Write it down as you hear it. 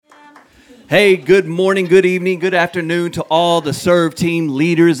Hey, good morning, good evening, good afternoon to all the Serve team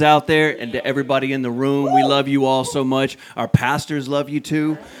leaders out there and to everybody in the room. We love you all so much. Our pastors love you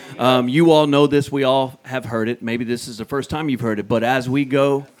too. You all know this. We all have heard it. Maybe this is the first time you've heard it, but as we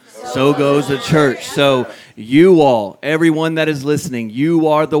go, so goes the church. So you all, everyone that is listening, you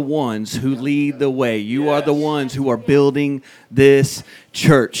are the ones who lead the way. You are the ones who are building this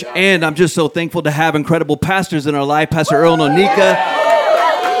church. And I'm just so thankful to have incredible pastors in our life. Pastor Earl and Onika,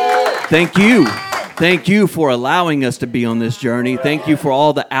 thank you. Thank you for allowing us to be on this journey. Thank you for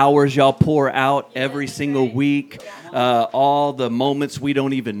all the hours y'all pour out every single week. All the moments we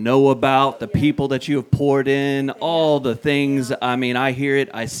don't even know about, the people that you have poured in, all the things. I mean, I hear it,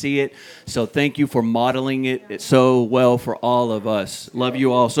 I see it. So thank you for modeling it so well for all of us. Love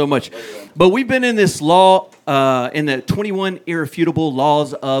you all so much. But we've been in this law, in the 21 irrefutable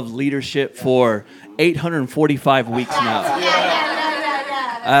laws of leadership for 845 weeks now.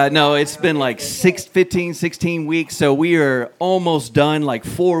 No, it's been like 16 weeks, so we are almost done, like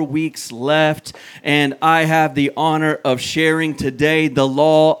 4 weeks left, and I have the honor of sharing today the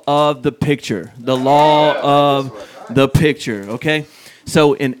law of the picture, okay?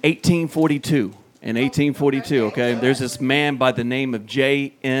 So in 1842, okay, there's this man by the name of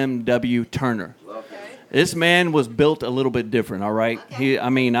J.M.W. Turner. This man was built a little bit different, all right?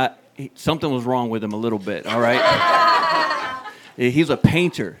 Something was wrong with him a little bit, all right? He was a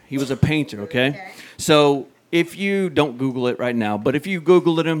painter, okay? So if you don't Google it right now, but if you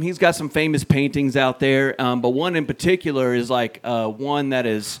Google him, he's got some famous paintings out there. But one in particular is like one that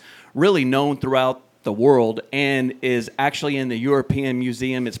is really known throughout the world and is actually in the European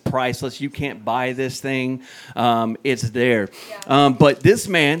Museum. It's priceless. You can't buy this thing. It's there. But this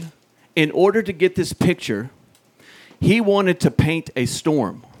man, in order to get this picture, he wanted to paint a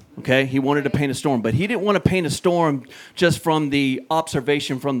storm. Okay, he wanted to paint a storm, but he didn't want to paint a storm just from the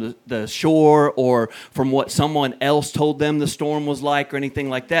observation from the shore or from what someone else told them the storm was like or anything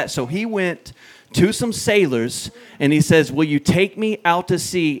like that. So he went to some sailors and he says, "Will you take me out to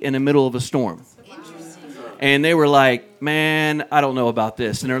sea in the middle of a storm?" And they were like, "Man, I don't know about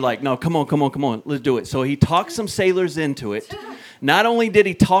this." And they're like, "No, come on, let's do it." So he talked some sailors into it. Not only did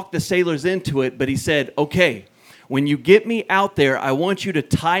he talk the sailors into it, but he said, "Okay, when you get me out there, I want you to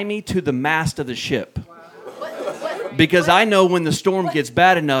tie me to the mast of the ship. Because I know when the storm gets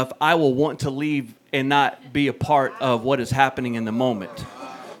bad enough, I will want to leave and not be a part of what is happening in the moment."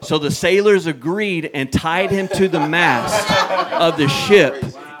 So the sailors agreed and tied him to the mast of the ship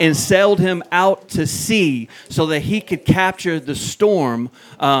and sailed him out to sea so that he could capture the storm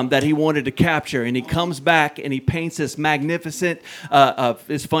that he wanted to capture. And he comes back and he paints this magnificent,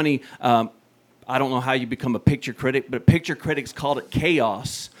 it's funny, I don't know how you become a picture critic, but picture critics called it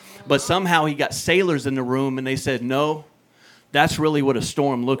chaos. But somehow he got sailors in the room and they said, "No, that's really what a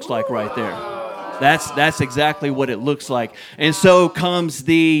storm looks like right there. That's exactly what it looks like." And so comes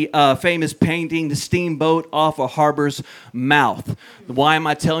the famous painting, The Steamboat Off a Harbor's Mouth. Why am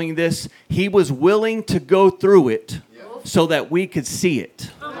I telling you this? He was willing to go through it so that we could see it.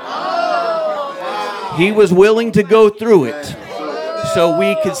 He was willing to go through it so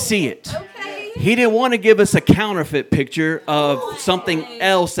we could see it. He didn't want to give us a counterfeit picture of something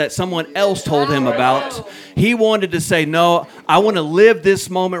else that someone else told him about. He wanted to say, "No, I want to live this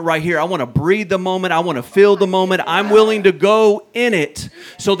moment right here. I want to breathe the moment. I want to feel the moment. I'm willing to go in it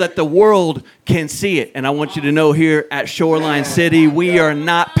so that the world can see it." And I want you to know here at Shoreline City, we are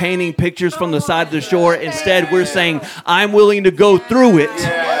not painting pictures from the side of the shore. Instead, we're saying, "I'm willing to go through it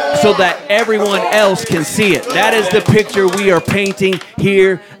so that everyone else can see it." That is the picture we are painting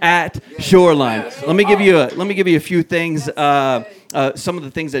here at Shoreline. Let me give you a few things. Some of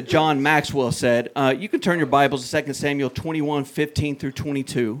the things that John Maxwell said. You can turn your Bibles to 2 Samuel 21, 15 through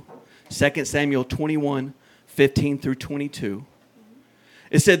 22. 2 Samuel 21, 15 through 22.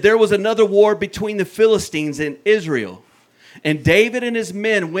 It said, "There was another war between the Philistines and Israel, and David and his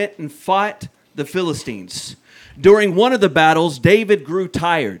men went and fought the Philistines. During one of the battles, David grew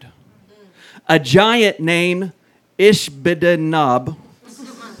tired. A giant named Ishbedenob,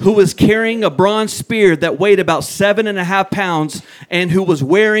 who was carrying a bronze spear that weighed about 7.5 pounds and who was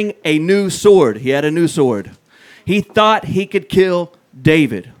wearing a new sword." He had a new sword. "He thought he could kill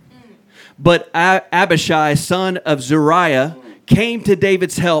David. But Abishai, son of Zeruiah, came to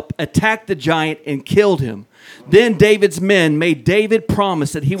David's help, attacked the giant, and killed him. Then David's men made David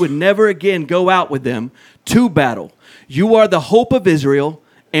promise that he would never again go out with them to battle. 'You are the hope of Israel,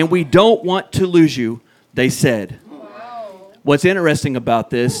 and we don't want to lose you,' they said." What's interesting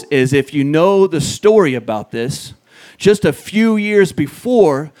about this is if you know the story about this, just a few years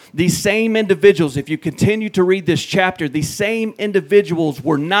before, these same individuals, if you continue to read this chapter, these same individuals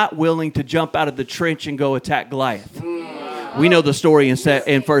were not willing to jump out of the trench and go attack Goliath. We know the story in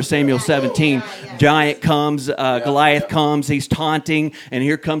 1 Samuel 17. Giant comes, Goliath comes, he's taunting, and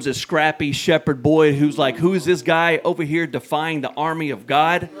here comes a scrappy shepherd boy who's like, who is this guy over here defying the army of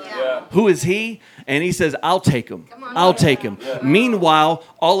God? Yeah. Who is he? And he says, I'll take him. I'll take him. Yeah. Meanwhile,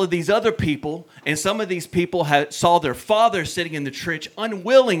 all of these other people, and some of these people saw their father sitting in the trench,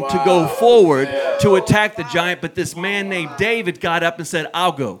 unwilling to go forward to attack the giant, but this man named David got up and said,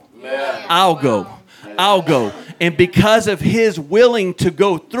 I'll go. I'll go. I'll go. And because of his willing to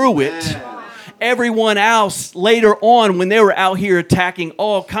go through it, everyone else later on, when they were out here attacking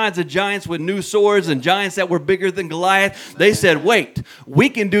all kinds of giants with new swords and giants that were bigger than Goliath, they said, wait, we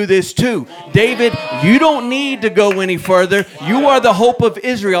can do this too. David, you don't need to go any further. You are the hope of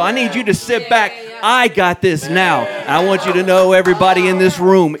Israel. I need you to sit back. I got this now. I want you to know, everybody in this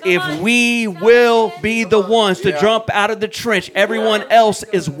room, if we will be the ones to jump out of the trench, everyone else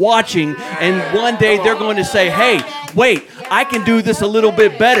is watching, and one day they're going to say, hey, wait, I can do this a little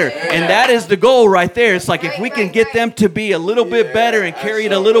bit better. And that is the goal right there. It's like if we can get them to be a little bit better and carry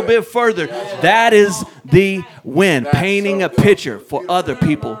it a little bit further, that is the win. Painting a picture for other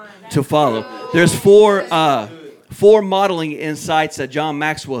people to follow. There's four modeling insights that John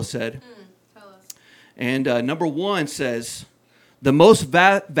Maxwell said. And number one says, the most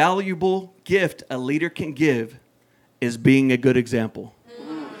valuable gift a leader can give is being a good example.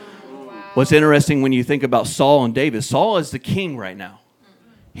 What's interesting when you think about Saul and David, Saul is the king right now.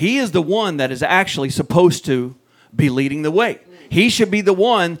 He is the one that is actually supposed to be leading the way. He should be the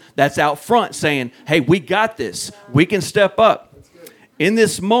one that's out front saying, hey, we got this. We can step up. In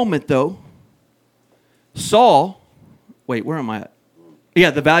this moment, though, Saul, wait, where am I at?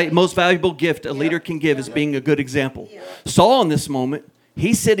 Yeah, the most valuable gift a leader can give is being a good example. Saul, in this moment,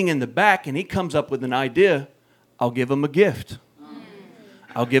 he's sitting in the back, and he comes up with an idea. I'll give him a gift.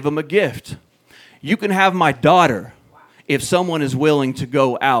 I'll give him a gift. You can have my daughter if someone is willing to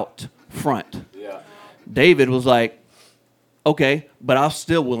go out front. David was like, okay, but I'm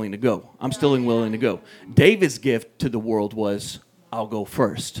still willing to go. I'm still willing to go. David's gift to the world was, I'll go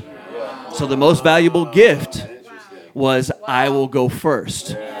first. So the most valuable gift was, I will go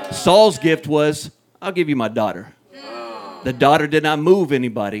first. Saul's gift was, I'll give you my daughter. The daughter did not move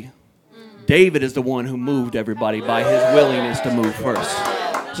anybody. David is the one who moved everybody by his willingness to move first.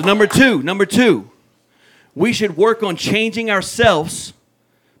 So number two, we should work on changing ourselves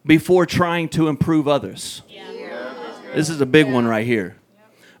before trying to improve others. This is a big one right here,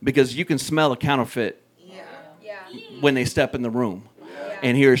 because you can smell a counterfeit when they step in the room.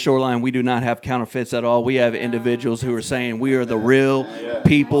 And here at Shoreline, we do not have counterfeits at all. We have individuals who are saying we are the real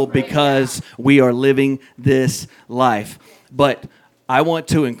people because we are living this life. But I want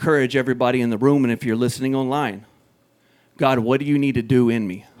to encourage everybody in the room, and if you're listening online, God, what do you need to do in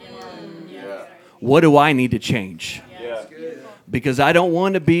me? What do I need to change? Because I don't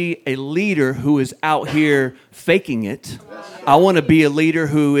want to be a leader who is out here faking it. I want to be a leader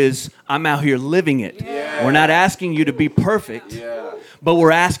who is, I'm out here living it. We're not asking you to be perfect. But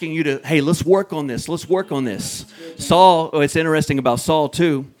we're asking you to, hey, let's work on this. Let's work on this. Saul, what's interesting about Saul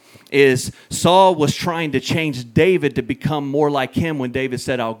too, is Saul was trying to change David to become more like him when David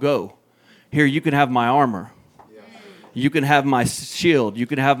said, I'll go. Here, you can have my armor. You can have my shield. You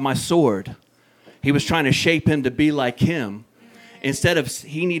can have my sword. He was trying to shape him to be like him. Instead of,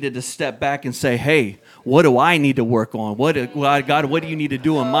 he needed to step back and say, hey, what do I need to work on? God, what do you need to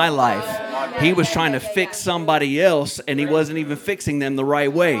do in my life? He was trying to fix somebody else, and he wasn't even fixing them the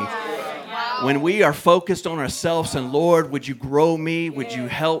right way. When we are focused on ourselves and, Lord, would you grow me? Would you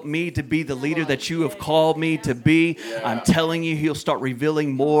help me to be the leader that you have called me to be? I'm telling you, he'll start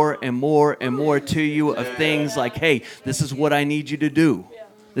revealing more and more and more to you of things like, hey, this is what I need you to do.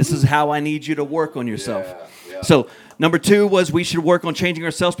 This is how I need you to work on yourself. So number two was we should work on changing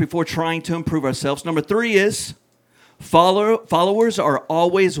ourselves before trying to improve ourselves. Number three is followers are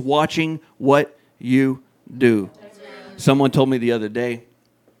always watching what you do. Someone told me the other day,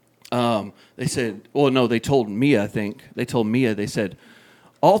 they said, well, no, they told Mia, I think. They told Mia, they said,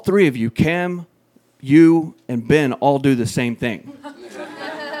 all three of you, Cam, you, and Ben, all do the same thing.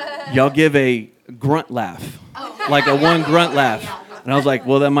 Y'all give a grunt laugh, like a one grunt laugh. And I was like,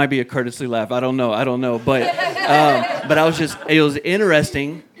 well, that might be a courtesy laugh. I don't know. But I was just, it was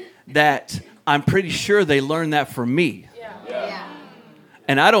interesting that I'm pretty sure they learned that from me.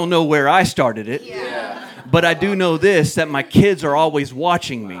 And I don't know where I started it. But I do know this, that my kids are always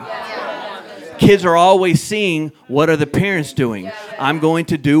watching me. Kids are always seeing, what are the parents doing? I'm going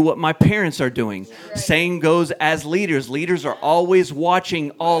to do what my parents are doing. Same goes as leaders. Leaders are always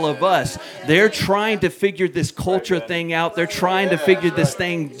watching all of us. They're trying to figure this culture thing out. They're trying to figure this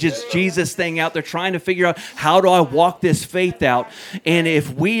thing, just Jesus thing out. They're trying to figure out, how do I walk this faith out? And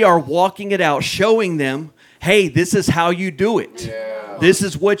if we are walking it out, showing them, hey, this is how you do it. This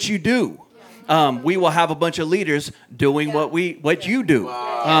is what you do. We will have a bunch of leaders doing what you do.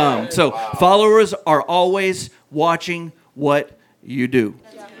 So followers are always watching what you do.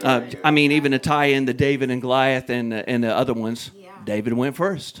 I mean, even to tie in the David and Goliath and the other ones, David went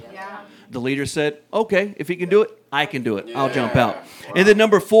first. The leader said, okay, if he can do it, I can do it. I'll jump out. And then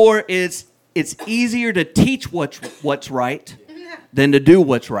number 4 is, it's easier to teach what's right than to do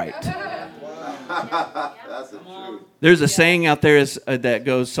what's right. That's the truth. There's a saying out there that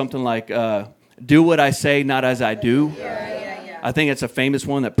goes something like, do what I say, not as I do. I think it's a famous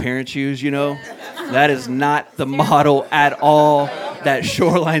one that parents use, you know. That is not the model at all that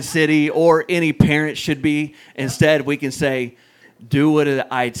Shoreline City or any parent should be. Instead, we can say, do what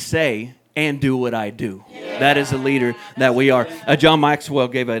I say and do what I do. That is the leader that we are. John Maxwell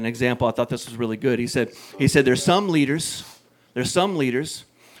gave an example. I thought this was really good. He said there's some leaders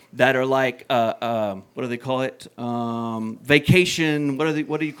that are like, what do they call it? Vacation,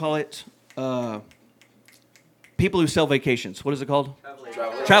 what do you call it? People who sell vacations. What is it called?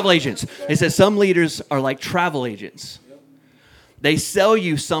 Travel agents. He says some leaders are like travel agents. They sell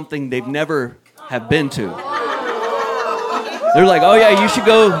you something they've never have been to. They're like, oh yeah,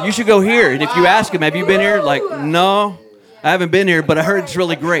 you should go here. And if you ask them, have you been here? Like, no, I haven't been here, but I heard it's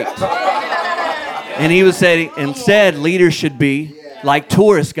really great. And he was saying, instead, leaders should be like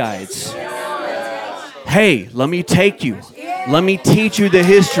tourist guides. Hey, let me take you. Let me teach you the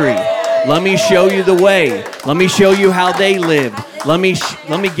history. Let me show you the way. Let me show you how they lived. Let me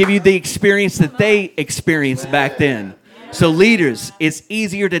give you the experience that they experienced back then. So leaders, it's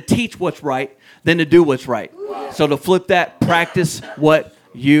easier to teach what's right than to do what's right. So to flip that, practice what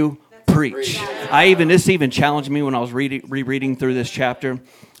you preach. This even challenged me when I was rereading through this chapter.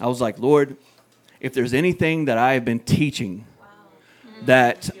 I was like, Lord, if there's anything that I have been teaching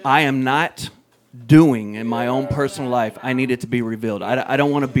that I am not doing in my own personal life, I need it to be revealed. I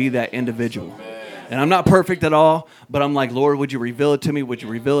don't want to be that individual. And I'm not perfect at all, but I'm like, Lord, would you reveal it to me? Would you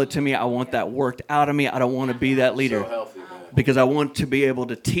reveal it to me? I want that worked out of me. I don't want to be that leader because I want to be able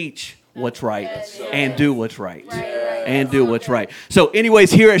to teach what's right and do what's right. And do what's right. So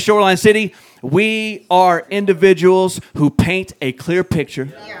anyways, here at Shoreline City, we are individuals who paint a clear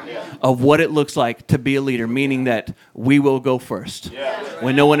picture of what it looks like to be a leader, meaning that we will go first.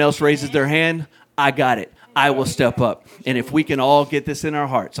 When no one else raises their hand, I got it. I will step up. And if we can all get this in our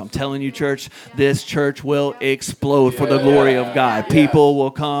hearts, I'm telling you, church, this church will explode for the glory of God. People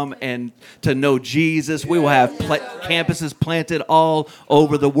will come and to know Jesus. We will have campuses planted all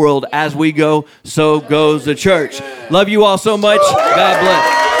over the world. As we go, so goes the church. Love you all so much. God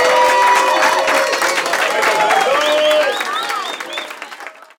bless.